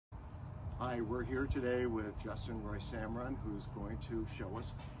Hi, we're here today with Justin Roy Samron, who's going to show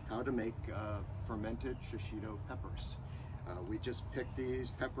us how to make fermented shishito peppers. We just picked these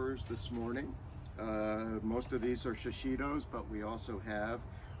peppers this morning. Most of these are shishitos, but we also have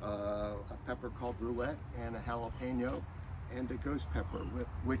a pepper called roulette and a jalapeno and a ghost pepper,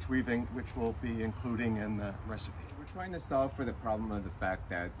 which we'll be including in the recipe. We're trying to solve for the problem of the fact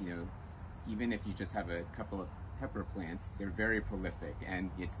that, even if you just have a couple of pepper plants, they're very prolific, and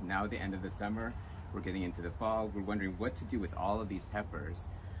it's now the end of the summer. We're getting into the fall. We're wondering what to do with all of these peppers.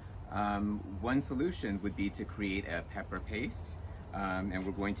 One solution would be to create a pepper paste, and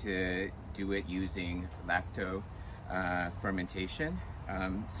we're going to do it using lacto fermentation.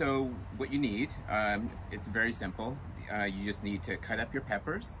 So what you need, it's very simple. You just need to cut up your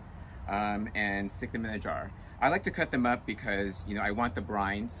peppers and stick them in a jar. I like to cut them up because, I want the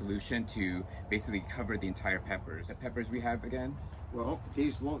brine solution to basically cover the entire peppers. The peppers we have again? Well,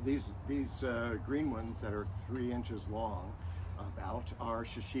 these green ones that are 3 inches long are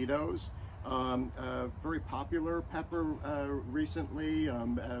shishitos. Very popular pepper recently,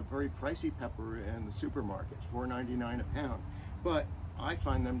 a very pricey pepper in the supermarket, $4.99 a pound. But I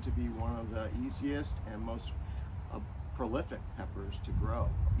find them to be one of the easiest and most prolific peppers to grow,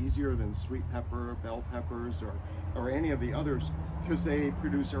 easier than sweet pepper, bell peppers, or any of the others, because they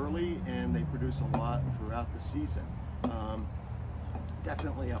produce early and they produce a lot throughout the season,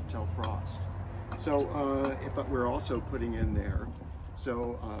 definitely up till frost. So, but we're also putting in there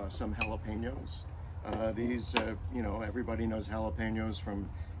some jalapenos. These, everybody knows jalapenos from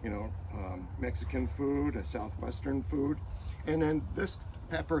Mexican food, Southwestern food, and then this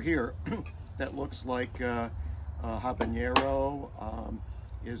pepper here that looks like habanero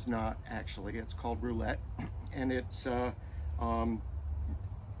is not actually, it's called roulette, and it's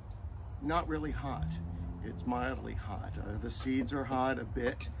not really hot. It's mildly hot. The seeds are hot a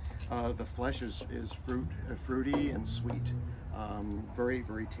bit. The flesh is fruity and sweet. Very,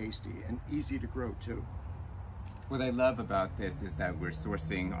 very tasty and easy to grow too. What I love about this is that we're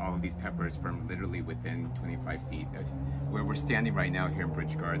sourcing all of these peppers from literally within 25 feet of where we're standing right now here in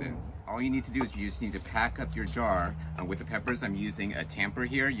Bridge Gardens. All you need to do is you just need to pack up your jar with the peppers. I'm using a tamper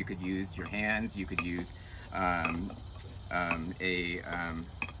here. You could use your hands. You could use God,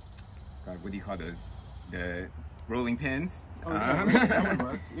 what do you call those? The rolling pins. Oh, yeah, that would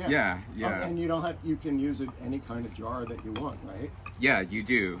work. Yeah. Yeah. And you can use any kind of jar that you want, right? Yeah, you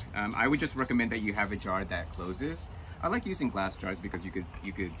do. I would just recommend that you have a jar that closes. I like using glass jars because you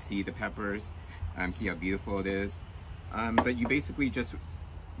could see the peppers, see how beautiful it is. But you basically just,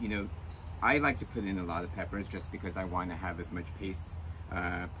 I like to put in a lot of peppers just because I want to have as much paste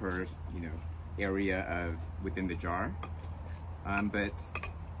per area within the jar. But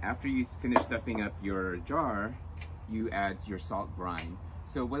after you finish stuffing up your jar, you add your salt brine.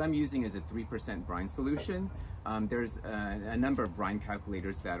 So what I'm using is a 3% brine solution. There's a number of brine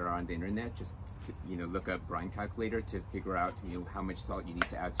calculators that are on the internet. Just to, look up brine calculator to figure out how much salt you need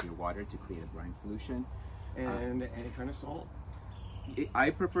to add to your water to create a brine solution. And any kind of salt? I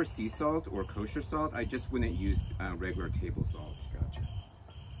prefer sea salt or kosher salt. I just wouldn't use regular table salt. Gotcha.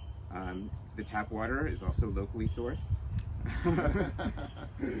 The tap water is also locally sourced.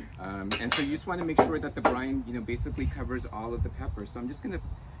 And so you just want to make sure that the brine, basically covers all of the peppers. So I'm just going to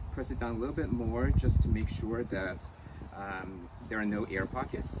press it down a little bit more just to make sure that there are no air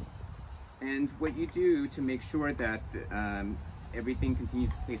pockets. And what you do to make sure that everything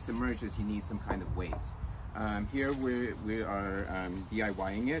continues to stay submerged is you need some kind of weight. Here we are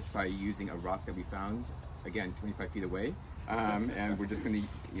DIYing it by using a rock that we found, again, 25 feet away. And we're just going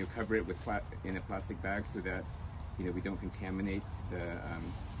to cover it with in a plastic bag so that we don't contaminate the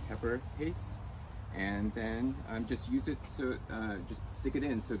pepper paste, and then just use it so just stick it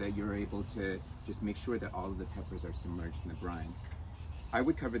in so that you're able to just make sure that all of the peppers are submerged in the brine. I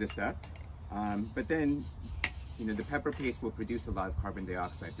would cover this up, but then the pepper paste will produce a lot of carbon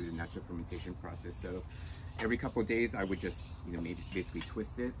dioxide through the natural fermentation process. So every couple of days I would just maybe basically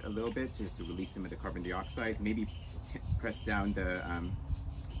twist it a little bit just to release some of the carbon dioxide. Maybe press down the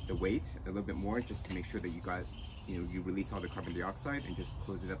weight a little bit more just to make sure that you release all the carbon dioxide, and just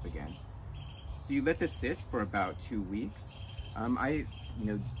close it up again. So you let this sit for about 2 weeks. I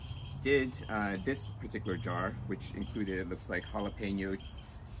did this particular jar, which included, it looks like, jalapeno,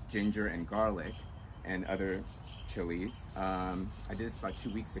 ginger, and garlic, and other chilies. I did this about 2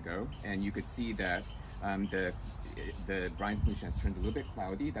 weeks ago, and you could see that the brine solution has turned a little bit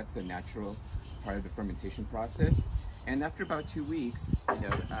cloudy. That's the natural part of the fermentation process. And after about 2 weeks,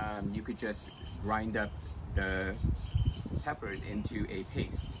 you could just grind up the peppers into a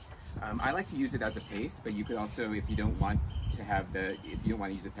paste. I like to use it as a paste, but you could also, if you don't want to to have the, if you don't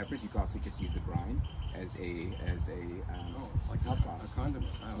want to use the peppers, you can also just use the brine as a like hot sauce. a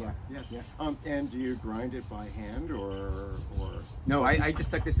condiment. Yeah. Yes. Yeah. And do you grind it by hand or? No, I just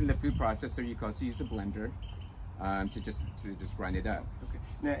stuck this in the food processor. You can also use a blender to just grind it up. Okay.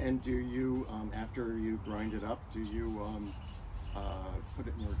 Now, and do you after you grind it up, do you put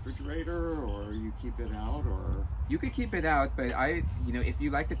it in the refrigerator, or you keep it out, or? You could keep it out, but if you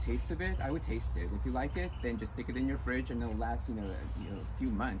like the taste of it, I would taste it. If you like it, then just stick it in your fridge, and it'll last, a few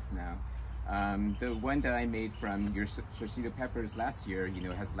months now. The one that I made from your shishito peppers last year,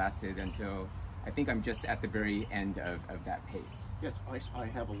 has lasted until, I think I'm just at the very end of that paste. Yes, I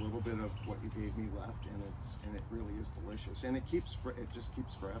have a little bit of what you gave me left, and it really is delicious, and it just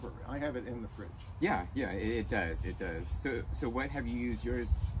keeps forever. I have it in the fridge. Yeah, it does. So what have you used yours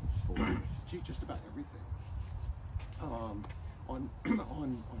for? Gee, just about everything. On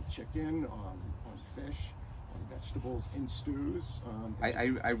chicken, on fish, on vegetables, in stews.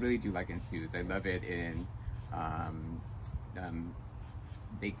 I really do like in stews. I love it in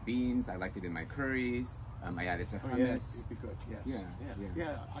baked beans. I like it in my curries. I add it to hummus. Yeah, it'd be good. Yes.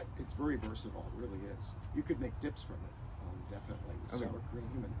 Yeah. It's very versatile. It really is. You could make dips from it, definitely. With sour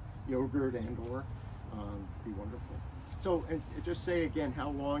cream and yogurt or be wonderful. So, and just say again,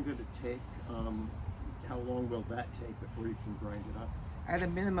 how long did it take? How long will that take before you can grind it up? At a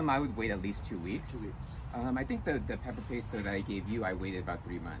minimum, I would wait at least 2 weeks. 2 weeks. I think the pepper paste that I gave you, I waited about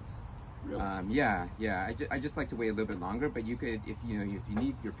 3 months. Really? Yeah. I just like to wait a little bit longer, but you could, if you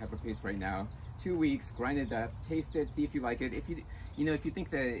need your pepper paste right now, 2 weeks, grind it up, taste it, see if you like it. If you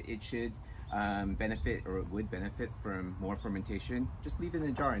think that it should benefit, or it would benefit from more fermentation, just leave it in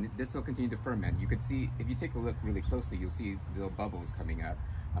a jar, and this will continue to ferment. You can see, if you take a look really closely, you'll see little bubbles coming up.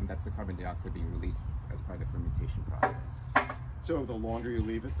 That's the carbon dioxide being released as part of the fermentation process. So the longer you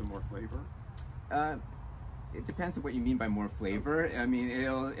leave it, the more flavor? It depends on what you mean by more flavor. I mean,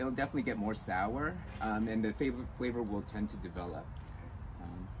 it'll definitely get more sour, and the flavor will tend to develop.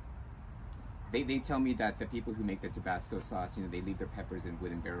 They tell me that the people who make the Tabasco sauce, they leave their peppers in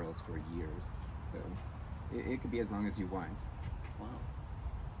wooden barrels for years. So it could be as long as you want. Wow.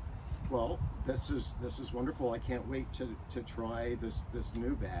 Well, this is wonderful. I can't wait to try this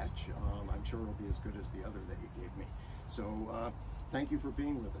new batch. I'm sure it'll be as good as the other that you gave me. So thank you for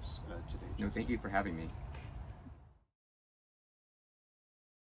being with us today, Justin. No, thank you for having me.